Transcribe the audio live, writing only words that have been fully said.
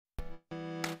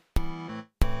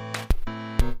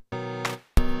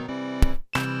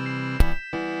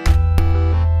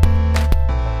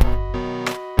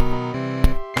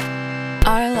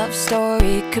love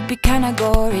story could be kinda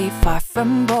gory, far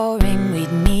from boring.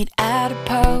 We'd meet at a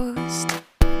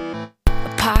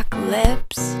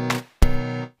post-apocalypse.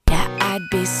 Yeah, I'd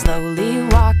be slowly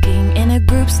walking in a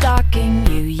group stalking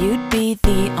you. You'd be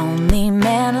the only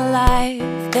man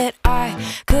alive that I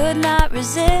could not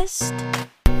resist.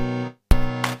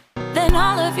 Then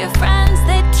all of your friends,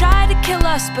 they'd try to kill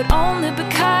us, but only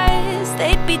because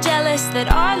they'd be jealous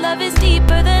that our love is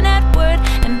deeper than Edward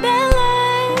and Bella's.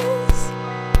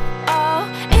 Oh,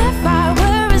 if I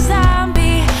were a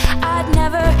zombie, I'd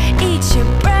never eat your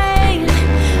brain.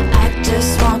 I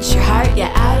just want your heart,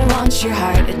 yeah, I don't want your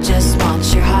heart, I just want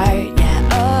your heart, yeah.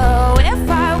 Oh, if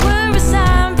I were a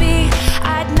zombie,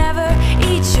 I'd never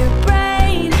eat your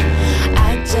brain.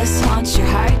 I just want your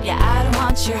heart, yeah, I don't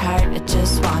want your heart, I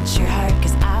just want your heart,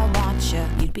 'cause I want you.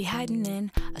 You'd be hiding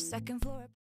in a second floor